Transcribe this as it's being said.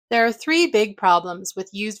There are three big problems with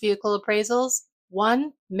used vehicle appraisals.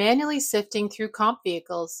 One, manually sifting through comp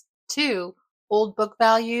vehicles. Two, old book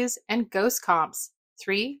values and ghost comps.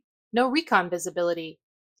 Three, no recon visibility.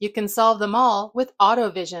 You can solve them all with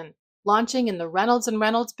AutoVision, launching in the Reynolds &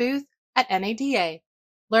 Reynolds booth at NADA.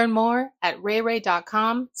 Learn more at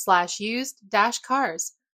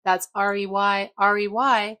rayray.com/used-cars. That's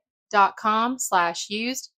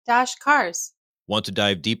REYREY.com/used-cars. Want to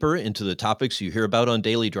dive deeper into the topics you hear about on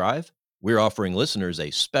Daily Drive? We're offering listeners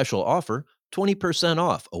a special offer, 20%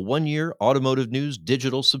 off a 1-year Automotive News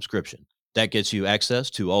digital subscription. That gets you access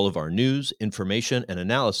to all of our news, information, and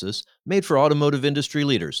analysis made for automotive industry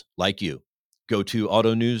leaders like you. Go to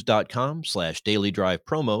autonews.com/Daily Drive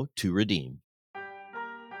promo to redeem.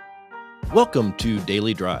 Welcome to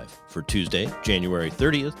Daily Drive for Tuesday, January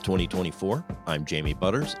 30th, 2024. I'm Jamie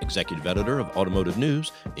Butters, Executive Editor of Automotive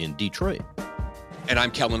News in Detroit. And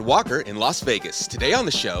I'm Kellen Walker in Las Vegas. Today on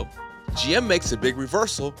the show, GM makes a big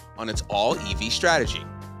reversal on its all-EV strategy.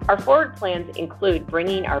 Our forward plans include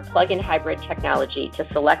bringing our plug-in hybrid technology to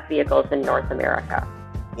select vehicles in North America.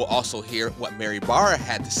 We'll also hear what Mary Barra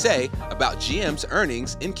had to say about GM's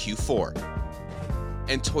earnings in Q4.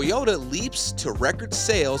 And Toyota leaps to record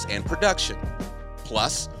sales and production.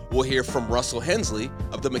 Plus, we'll hear from Russell Hensley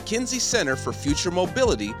of the McKinsey's Center for Future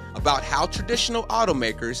Mobility about how traditional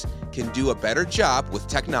automakers can do a better job with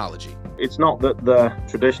technology. It's not that the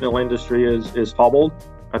traditional industry is hobbled.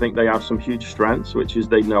 I think they have some huge strengths, which is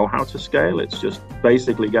they know how to scale. It's just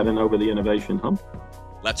basically getting over the innovation hump.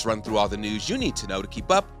 Let's run through all the news you need to know to keep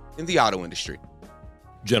up in the auto industry.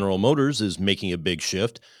 General Motors is making a big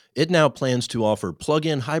shift. It now plans to offer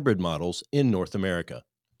plug-in hybrid models in North America.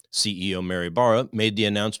 CEO Mary Barra made the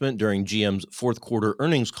announcement during GM's fourth quarter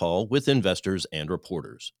earnings call with investors and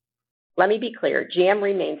reporters. Let me be clear, GM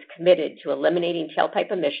remains committed to eliminating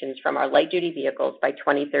tailpipe emissions from our light-duty vehicles by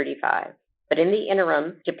 2035. But in the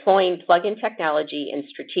interim, deploying plug-in technology in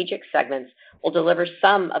strategic segments will deliver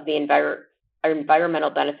some of the environmental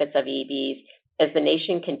benefits of EVs as the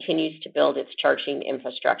nation continues to build its charging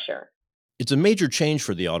infrastructure. It's a major change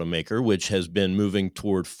for the automaker, which has been moving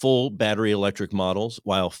toward full battery electric models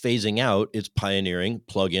while phasing out its pioneering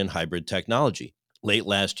plug-in hybrid technology. Late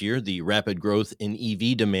last year, the rapid growth in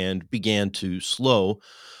EV demand began to slow.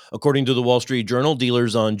 According to the Wall Street Journal,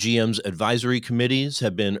 dealers on GM's advisory committees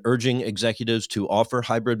have been urging executives to offer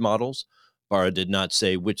hybrid models. Barra did not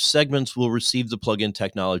say which segments will receive the plug-in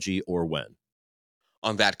technology or when.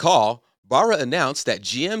 On that call, Barra announced that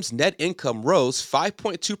GM's net income rose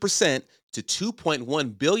 5.2% to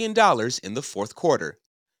 $2.1 billion in the fourth quarter.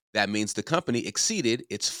 That means the company exceeded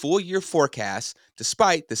its full-year forecast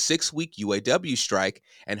despite the 6-week UAW strike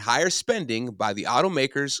and higher spending by the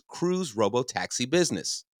automaker's Cruise robotaxi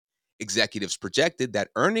business. Executives projected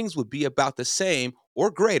that earnings would be about the same or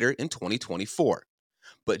greater in 2024.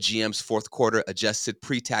 But GM's fourth quarter adjusted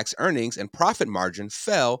pre-tax earnings and profit margin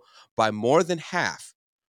fell by more than half.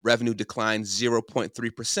 Revenue declined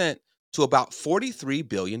 0.3% to about $43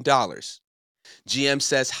 billion. GM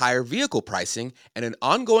says higher vehicle pricing and an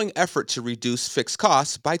ongoing effort to reduce fixed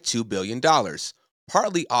costs by $2 billion,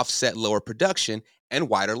 partly offset lower production and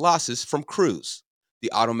wider losses from Cruise.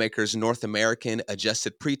 The automaker's North American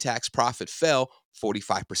adjusted pre-tax profit fell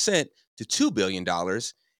 45% to $2 billion,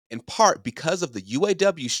 in part because of the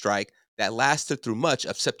UAW strike that lasted through much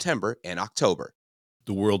of September and October.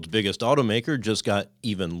 The world's biggest automaker just got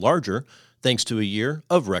even larger thanks to a year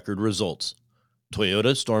of record results.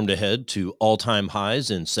 Toyota stormed ahead to all-time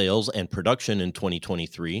highs in sales and production in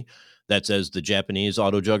 2023. That's as the Japanese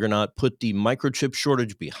auto juggernaut put the microchip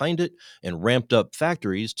shortage behind it and ramped up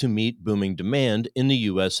factories to meet booming demand in the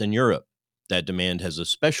U.S. and Europe. That demand has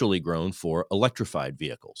especially grown for electrified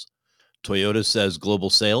vehicles. Toyota says global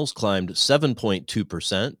sales climbed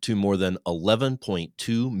 7.2% to more than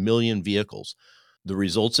 11.2 million vehicles. The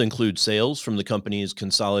results include sales from the company's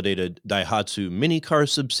consolidated Daihatsu minicar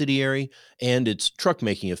subsidiary and its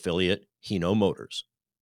truck-making affiliate, Hino Motors.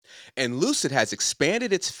 And Lucid has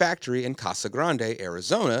expanded its factory in Casa Grande,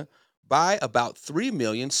 Arizona, by about 3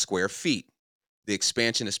 million square feet. The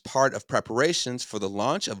expansion is part of preparations for the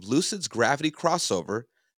launch of Lucid's Gravity crossover.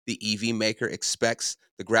 The EV maker expects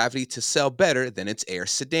the Gravity to sell better than its Air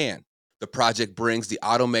sedan. The project brings the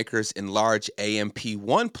automaker's enlarged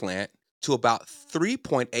AMP1 plant to about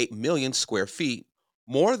 3.8 million square feet,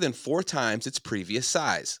 more than 4 times its previous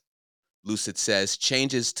size. Lucid says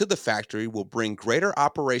changes to the factory will bring greater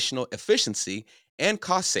operational efficiency and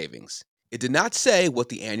cost savings. It did not say what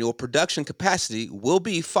the annual production capacity will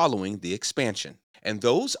be following the expansion. And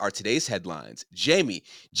those are today's headlines. Jamie,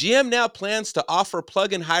 GM now plans to offer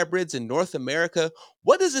plug-in hybrids in North America.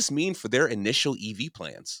 What does this mean for their initial EV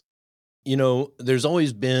plans? There's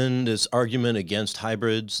always been this argument against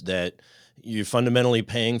hybrids that you're fundamentally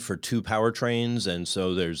paying for two powertrains, and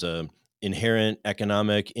so there's a inherent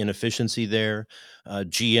economic inefficiency there.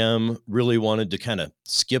 GM really wanted to kind of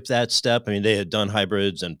skip that step. I mean, they had done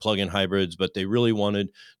hybrids and plug-in hybrids, but they really wanted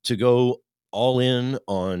to go all in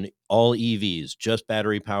on all EVs, just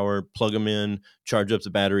battery power, plug them in, charge up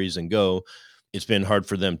the batteries, and go. It's been hard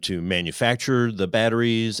for them to manufacture the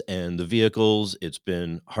batteries and the vehicles. It's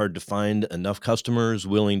been hard to find enough customers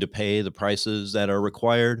willing to pay the prices that are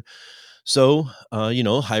required. So,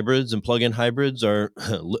 hybrids and plug-in hybrids are,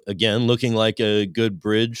 again, looking like a good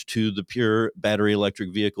bridge to the pure battery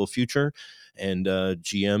electric vehicle future. And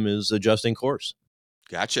GM is adjusting course.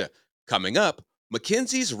 Gotcha. Coming up,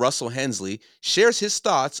 McKinsey's Russell Hensley shares his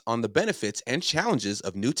thoughts on the benefits and challenges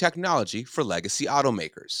of new technology for legacy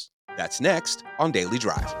automakers. That's next on Daily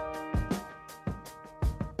Drive.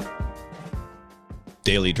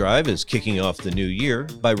 Daily Drive is kicking off the new year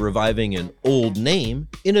by reviving an old name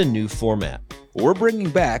in a new format. We're bringing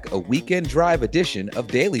back a weekend drive edition of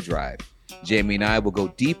Daily Drive. Jamie and I will go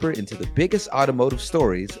deeper into the biggest automotive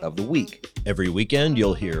stories of the week. Every weekend,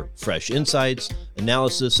 you'll hear fresh insights,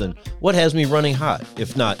 analysis, and what has me running hot,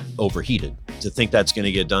 if not overheated. To think that's going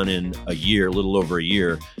to get done in a year, a little over a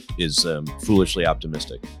year, is foolishly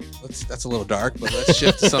optimistic. That's a little dark, but let's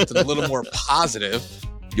shift to something a little more positive.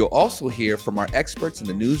 You'll also hear from our experts in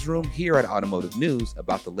the newsroom here at Automotive News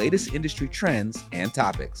about the latest industry trends and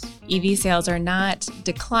topics. EV sales are not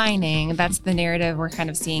declining. That's the narrative we're kind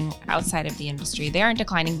of seeing outside of the industry. They aren't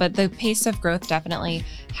declining, but the pace of growth definitely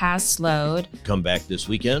has slowed. Come back this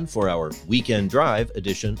weekend for our Weekend Drive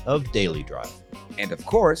edition of Daily Drive. And of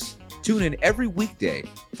course, tune in every weekday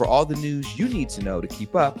for all the news you need to know to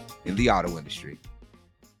keep up in the auto industry.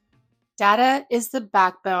 Data is the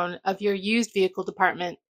backbone of your used vehicle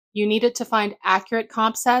department. You need it to find accurate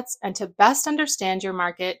comp sets and to best understand your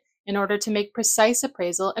market in order to make precise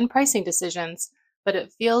appraisal and pricing decisions. But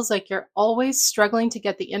it feels like you're always struggling to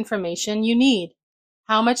get the information you need.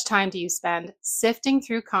 How much time do you spend sifting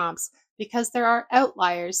through comps because there are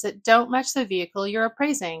outliers that don't match the vehicle you're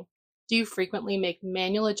appraising? Do you frequently make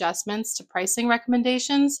manual adjustments to pricing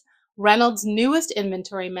recommendations? Reynolds' newest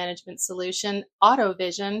inventory management solution,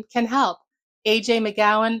 AutoVision, can help. AJ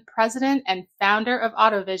McGowan, president and founder of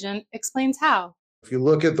AutoVision, explains how. If you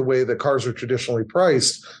look at the way that cars are traditionally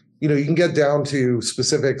priced, you can get down to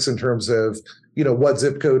specifics in terms of, what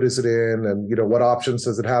zip code is it in and, what options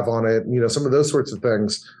does it have on it, some of those sorts of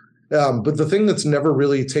things. But the thing that's never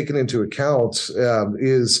really taken into account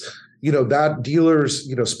is, that dealer's,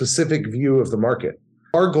 specific view of the market.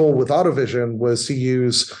 Our goal with AutoVision was to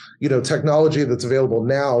use, technology that's available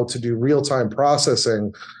now to do real-time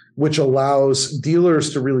processing, which allows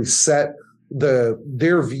dealers to really set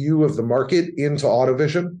their view of the market into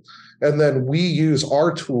AutoVision. And then we use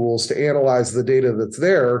our tools to analyze the data that's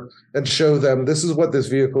there and show them this is what this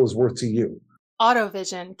vehicle is worth to you.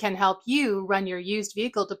 AutoVision can help you run your used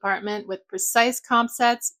vehicle department with precise comp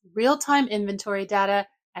sets, real-time inventory data,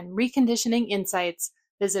 and reconditioning insights.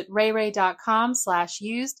 Visit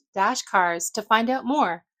rey.com/used-cars to find out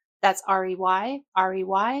more. That's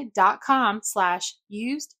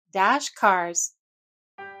rey.com/used-cars.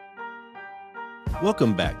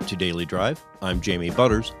 Welcome back to Daily Drive. I'm Jamie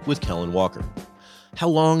Butters with Kellen Walker. How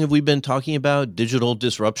long have we been talking about digital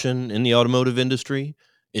disruption in the automotive industry?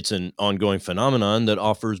 It's an ongoing phenomenon that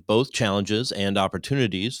offers both challenges and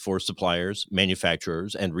opportunities for suppliers,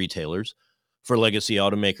 manufacturers, and retailers. For legacy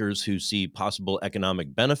automakers who see possible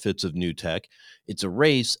economic benefits of new tech, it's a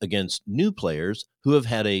race against new players who have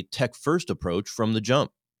had a tech-first approach from the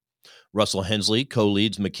jump. Russell Hensley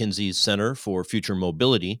co-leads McKinsey's Center for Future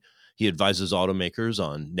Mobility. He advises automakers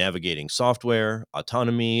on navigating software,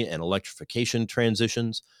 autonomy, and electrification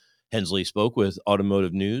transitions. Hensley spoke with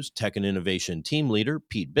Automotive News Tech and Innovation team leader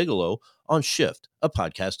Pete Bigelow on Shift, a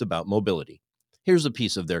podcast about mobility. Here's a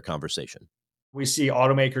piece of their conversation. We see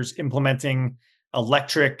automakers implementing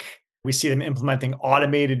electric. We see them implementing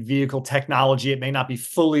automated vehicle technology. It may not be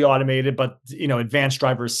fully automated, but advanced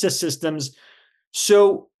driver assist systems.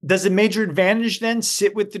 So does a major advantage then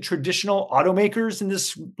sit with the traditional automakers in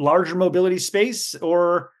this larger mobility space,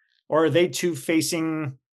 or are they too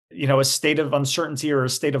facing, a state of uncertainty or a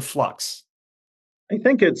state of flux? I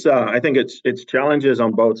think it's challenges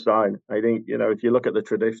on both sides. I think, if you look at the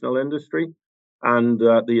traditional industry and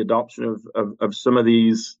the adoption of some of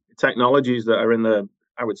these technologies that are in the,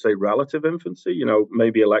 I would say, relative infancy,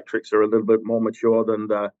 maybe electrics are a little bit more mature than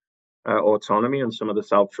the autonomy and some of the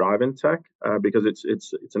self-driving tech because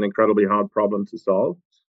it's an incredibly hard problem to solve.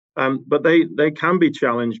 But they can be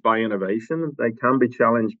challenged by innovation. They can be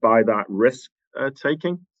challenged by that risk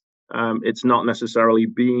taking. It's not necessarily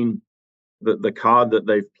been the card that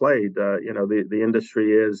they've played. The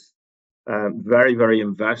industry is very, very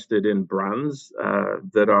invested in brands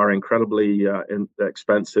that are incredibly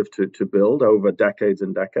expensive to build over decades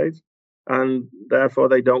and decades, and therefore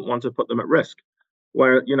they don't want to put them at risk.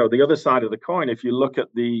 Where the other side of the coin, if you look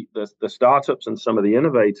at the startups and some of the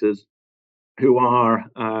innovators who are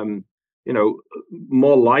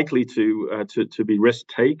more likely to be risk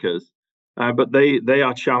takers, but they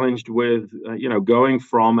are challenged with going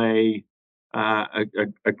from a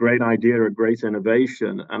great idea, a great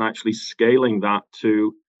innovation, and actually scaling that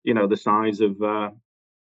to the size of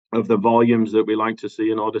the volumes that we like to see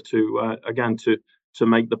in order to again to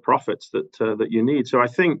make the profits that you need. So I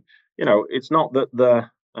think it's not that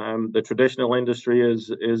the traditional industry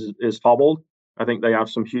is hobbled. I think they have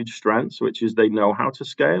some huge strengths, which is they know how to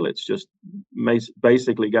scale. It's just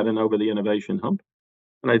basically getting over the innovation hump.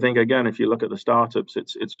 And I think, again, if you look at the startups,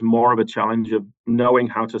 it's more of a challenge of knowing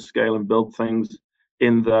how to scale and build things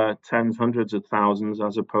in the tens, hundreds of thousands,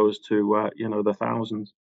 as opposed to the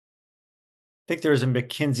thousands. I think there's a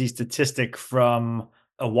McKinsey statistic from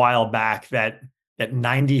a while back that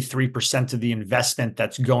 93% of the investment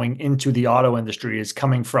that's going into the auto industry is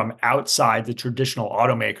coming from outside the traditional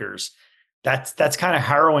automakers. That's kind of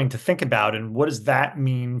harrowing to think about. And what does that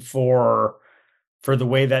mean for the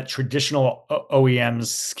way that traditional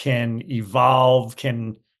OEMs can evolve,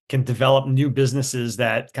 can develop new businesses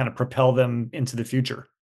that kind of propel them into the future?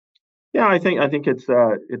 Yeah, I think it's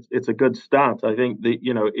a good start. I think that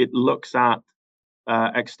it looks at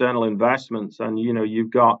external investments, and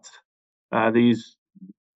you've got these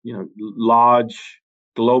large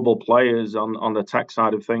global players on the tech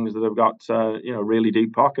side of things that have got really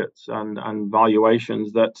deep pockets and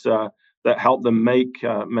valuations that help them make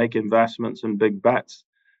investments and big bets.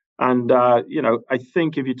 And I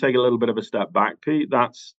think if you take a little bit of a step back, Pete,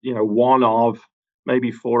 that's one of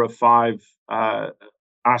maybe 4 or 5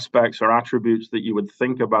 aspects or attributes that you would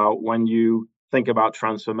think about when you think about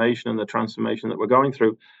transformation and the transformation that we're going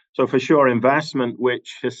through. So for sure, investment,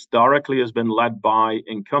 which historically has been led by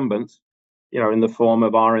incumbents, in the form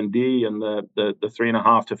of R&D and the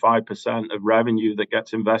 3.5% to 5% of revenue that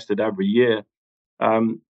gets invested every year,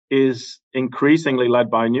 is increasingly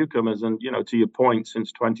led by newcomers. And to your point,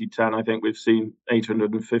 since 2010, I think we've seen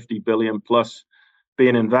 850 billion plus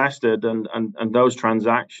being invested, and those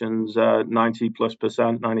transactions, 90+%,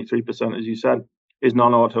 93%, as you said, is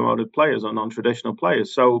non-automotive players or non-traditional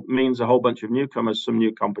players. So means a whole bunch of newcomers, some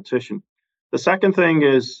new competition. The second thing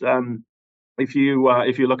is, if you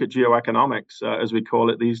look at geoeconomics, as we call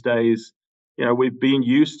it these days, we've been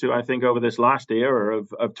used to, I think, over this last era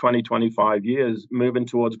of 20, 25 years, moving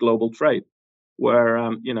towards global trade,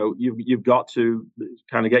 where you've got to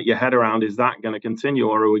kind of get your head around, is that going to continue,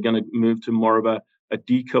 or are we going to move to more of a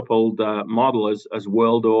decoupled model as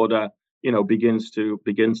world order begins to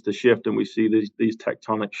shift, and we see these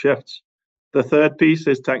tectonic shifts. The third piece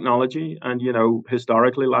is technology, and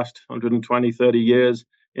historically, last 120, 30 years,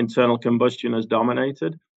 internal combustion has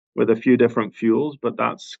dominated with a few different fuels, but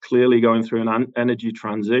that's clearly going through an energy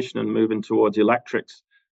transition and moving towards electrics.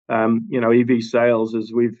 EV sales,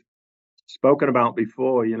 as we've spoken about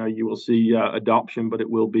before, you will see adoption, but it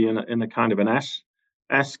will be in a kind of an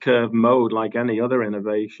S curve mode, like any other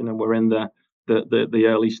innovation, and we're in the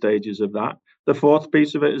early stages of that. The fourth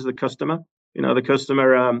piece of it is the customer. The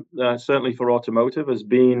customer, certainly for automotive, has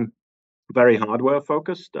been very hardware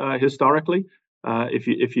focused historically.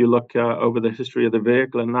 If you look over the history of the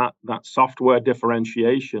vehicle, and that software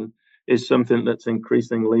differentiation is something that's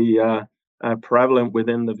increasingly prevalent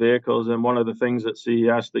within the vehicles. And one of the things at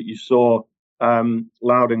CES that you saw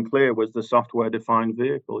loud and clear was the software-defined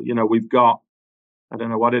vehicle. We've got, I don't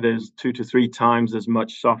know what it is, 2 to 3 times as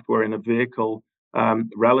much software in a vehicle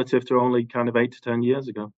relative to only kind of 8 to 10 years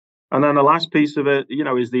ago. And then the last piece of it,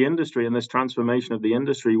 is the industry and this transformation of the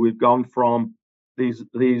industry. We've gone from these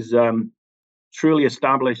truly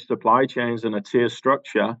established supply chains and a tier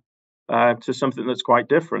structure to something that's quite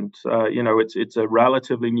different. It's a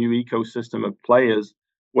relatively new ecosystem of players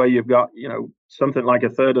where you've got something like a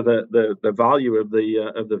third of the value of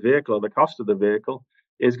the vehicle, or the cost of the vehicle,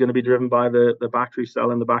 is going to be driven by the battery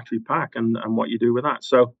cell and the battery pack and what you do with that.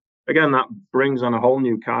 So again, that brings on a whole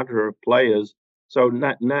new cadre of players. So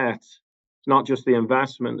net, it's not just the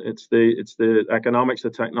investment; it's the economics, the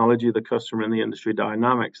technology, the customer, and the industry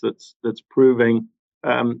dynamics that's proving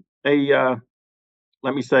an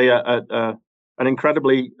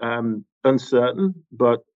incredibly uncertain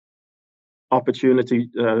but opportunity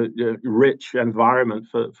rich environment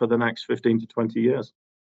for the next 15 to 20 years.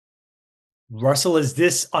 Russell, is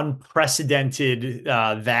this unprecedented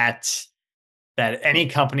that any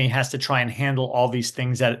company has to try and handle all these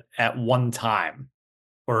things at one time?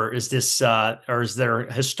 Or is this or is there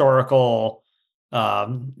historical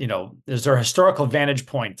is there a historical vantage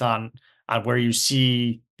point on where you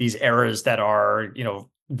see these eras that are,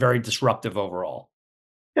 very disruptive overall?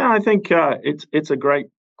 Yeah, I think it's a great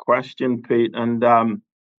question, Pete. And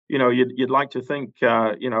you'd like to think,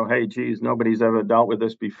 hey, geez, nobody's ever dealt with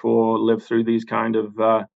this before, lived through these kind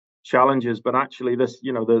of challenges. But actually, this,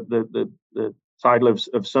 the title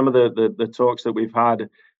of some of the talks that we've had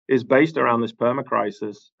is based around this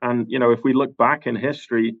permacrisis. And if we look back in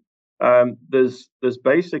history, there's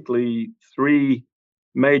basically three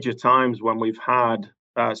major times when we've had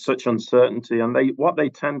such uncertainty, and they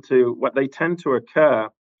tend to occur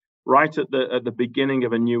right at the beginning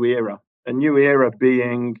of a new era. A new era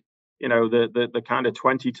being, the kind of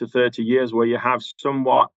 20 to 30 years where you have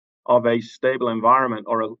somewhat of a stable environment,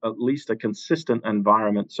 or at least a consistent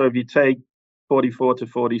environment. So if you take 44 to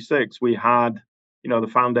 46, we had, the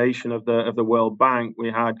foundation of the World Bank.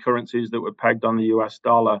 We had currencies that were pegged on the US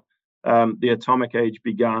dollar. The atomic age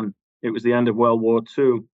began. It was the end of World War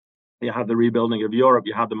II. You had the rebuilding of Europe.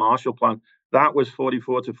 You had the Marshall Plan. That was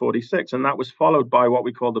 44 to 46. And that was followed by what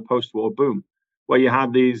we call the post-war boom, where you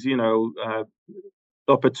had these,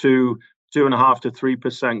 upper 2.5% to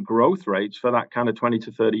 3% growth rates for that kind of 20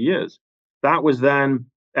 to 30 years. That was then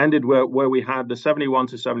ended where we had the 71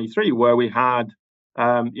 to 73, where we had,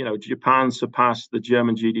 Japan surpassed the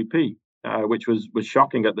German GDP, which was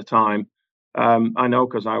shocking at the time. I know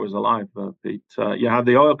because I was alive, Pete. You had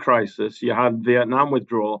the oil crisis, you had Vietnam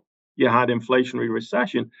withdrawal, you had inflationary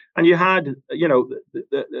recession, and you had,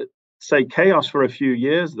 say, chaos for a few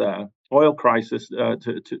years there, oil crisis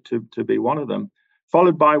to be one of them,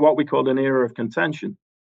 followed by what we called an era of contention.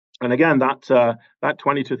 And again, that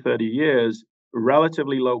 20 to 30 years,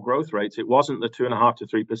 relatively low growth rates. It wasn't the 2.5% to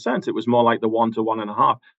 3%. It was more like the 1 to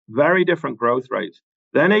 1.5%. Very different growth rates.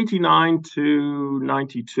 Then 89 to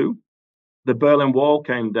 92. The Berlin Wall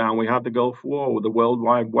came down. We had the Gulf War. The World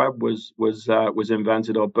Wide Web was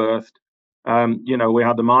invented or birthed. We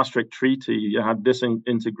had the Maastricht Treaty. You had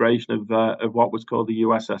disintegration of what was called the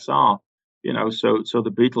USSR. So the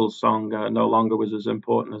Beatles song no longer was as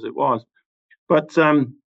important as it was. But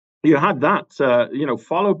you had that,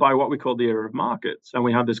 followed by what we call the era of markets, and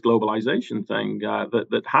we had this globalization thing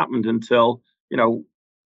that happened until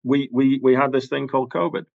we had this thing called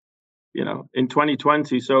COVID. In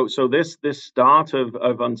 2020. So this start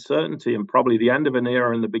of uncertainty, and probably the end of an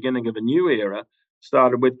era and the beginning of a new era,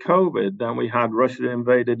 started with COVID. Then we had Russia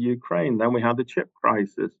invaded Ukraine. Then we had the chip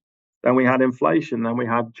crisis. Then we had inflation. Then we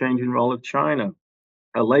had changing role of China,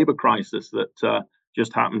 a labor crisis that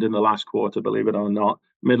just happened in the last quarter, believe it or not,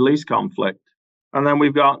 Middle East conflict. And then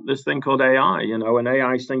we've got this thing called AI, an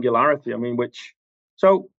AI singularity.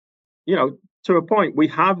 To a point, we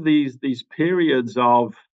have these periods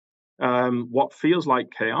of what feels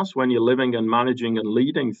like chaos when you're living and managing and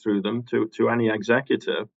leading through them to any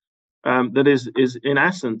executive. That is in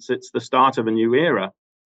essence, it's the start of a new era.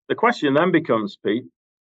 The question then becomes, Pete,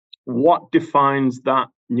 what defines that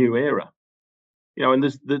new era? And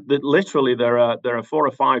literally there are 4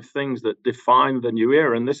 or 5 things that define the new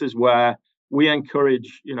era, and this is where we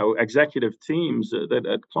encourage executive teams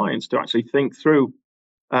that clients to actually think through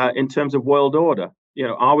in terms of world order.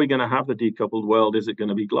 Are we going to have the decoupled world? Is it going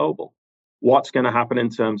to be global? What's going to happen in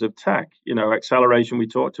terms of tech? Acceleration, we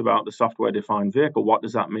talked about the software-defined vehicle. What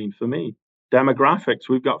does that mean for me? Demographics,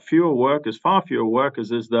 we've got far fewer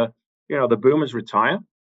workers as the boomers retire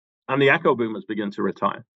and the echo boomers begin to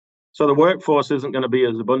retire. So the workforce isn't going to be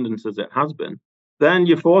as abundant as it has been. Then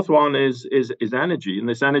your fourth one is energy, and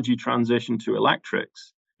this energy transition to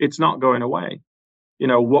electrics. It's not going away.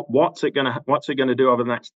 What's it going to do over the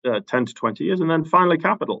next 10 to 20 years? And then finally,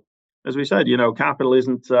 capital. As we said, capital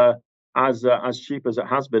isn't as cheap as it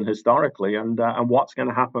has been historically, and what's going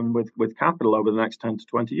to happen with capital over the next 10 to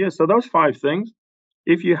 20 years. So those 5 things,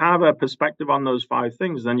 if you have a perspective on those 5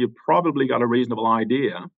 things, then you've probably got a reasonable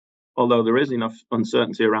idea, although there is enough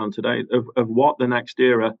uncertainty around today, of what the next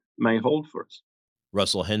era may hold for us.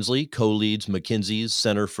 Russell Hensley co-leads McKinsey's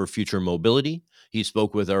Center for Future Mobility. He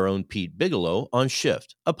spoke with our own Pete Bigelow on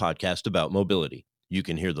Shift, a podcast about mobility. You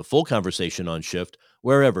can hear the full conversation on Shift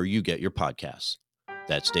wherever you get your podcasts.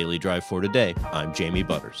 That's Daily Drive for today. I'm Jamie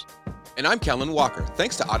Butters. And I'm Kellen Walker.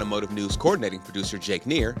 Thanks to Automotive News coordinating producer Jake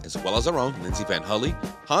Neer, as well as our own Lindsay Van Hully,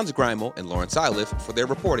 Hans Greimel, and Lawrence Iliff for their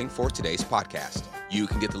reporting for today's podcast. You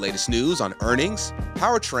can get the latest news on earnings,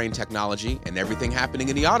 powertrain technology, and everything happening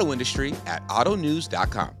in the auto industry at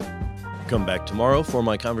autonews.com. Come back tomorrow for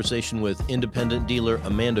my conversation with independent dealer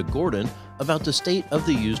Amanda Gordon about the state of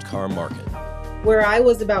the used car market. Where I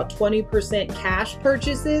was about 20% cash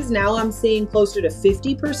purchases, now I'm seeing closer to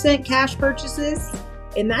 50% cash purchases.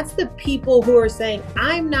 And that's the people who are saying,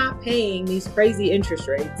 I'm not paying these crazy interest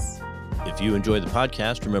rates. If you enjoy the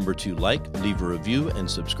podcast, remember to like, leave a review, and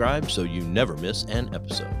subscribe so you never miss an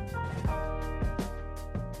episode.